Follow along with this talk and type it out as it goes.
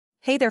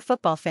Hey there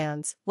football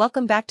fans,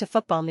 welcome back to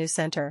Football News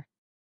Center.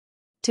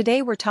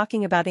 Today we're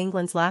talking about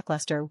England's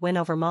lacklustre win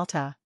over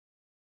Malta.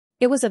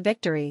 It was a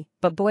victory,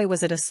 but boy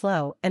was it a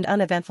slow and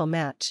uneventful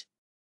match.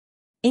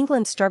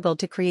 England struggled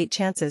to create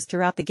chances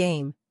throughout the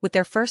game, with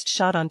their first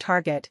shot on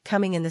target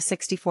coming in the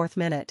 64th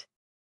minute.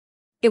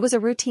 It was a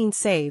routine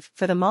save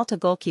for the Malta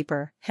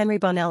goalkeeper, Henry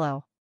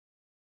Bonello.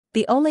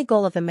 The only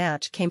goal of the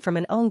match came from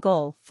an own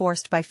goal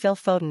forced by Phil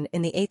Foden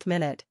in the 8th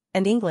minute,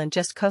 and England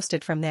just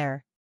coasted from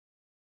there.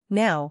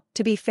 Now,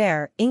 to be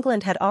fair,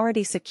 England had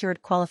already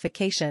secured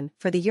qualification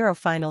for the Euro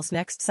finals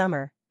next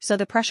summer, so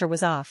the pressure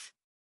was off.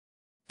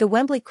 The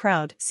Wembley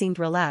crowd seemed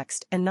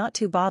relaxed and not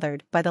too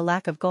bothered by the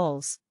lack of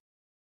goals.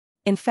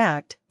 In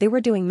fact, they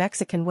were doing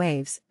Mexican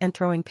waves and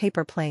throwing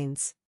paper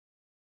planes.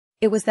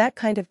 It was that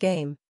kind of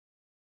game.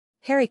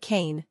 Harry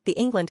Kane, the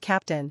England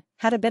captain,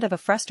 had a bit of a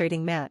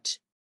frustrating match.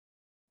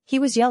 He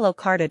was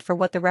yellow-carded for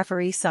what the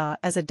referee saw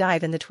as a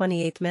dive in the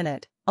 28th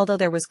minute, although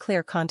there was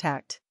clear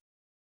contact.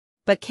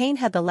 But Kane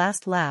had the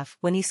last laugh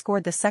when he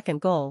scored the second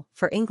goal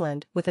for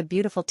England with a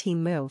beautiful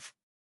team move.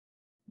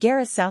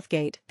 Gareth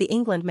Southgate, the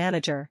England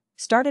manager,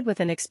 started with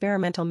an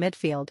experimental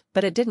midfield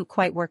but it didn't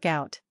quite work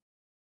out.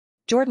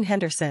 Jordan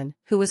Henderson,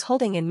 who was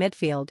holding in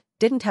midfield,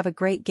 didn't have a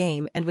great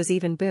game and was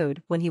even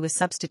booed when he was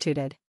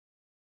substituted.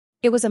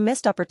 It was a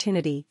missed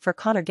opportunity for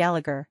Conor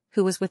Gallagher,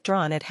 who was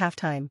withdrawn at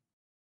halftime.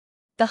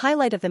 The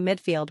highlight of the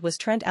midfield was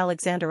Trent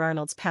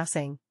Alexander-Arnold's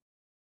passing.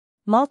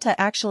 Malta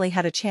actually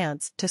had a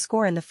chance to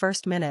score in the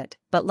first minute,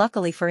 but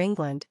luckily for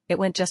England, it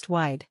went just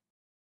wide.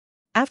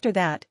 After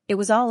that, it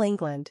was all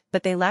England,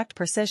 but they lacked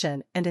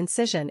precision and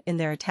incision in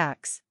their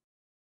attacks.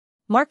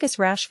 Marcus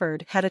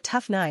Rashford had a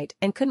tough night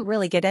and couldn't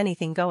really get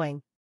anything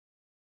going.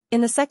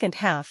 In the second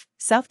half,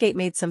 Southgate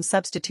made some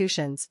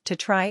substitutions to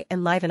try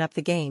and liven up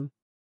the game.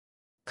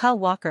 Kyle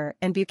Walker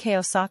and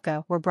Bukayo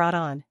Saka were brought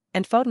on,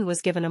 and Foden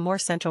was given a more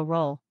central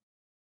role.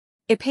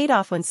 It paid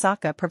off when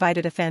Saka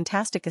provided a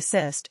fantastic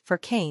assist for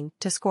Kane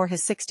to score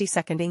his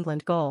 62nd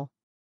England goal.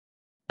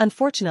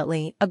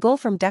 Unfortunately, a goal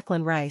from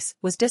Declan Rice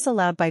was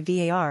disallowed by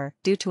VAR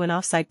due to an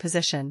offside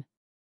position.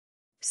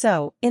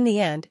 So, in the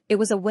end, it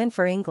was a win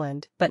for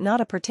England, but not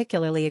a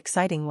particularly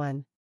exciting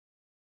one.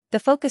 The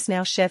focus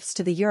now shifts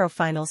to the Euro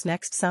finals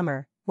next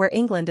summer, where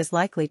England is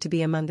likely to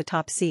be among the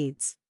top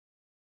seeds.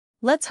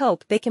 Let's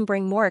hope they can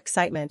bring more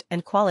excitement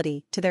and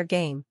quality to their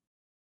game.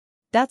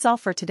 That's all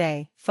for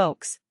today,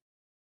 folks.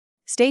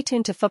 Stay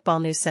tuned to Football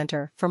News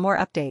Center for more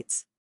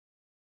updates.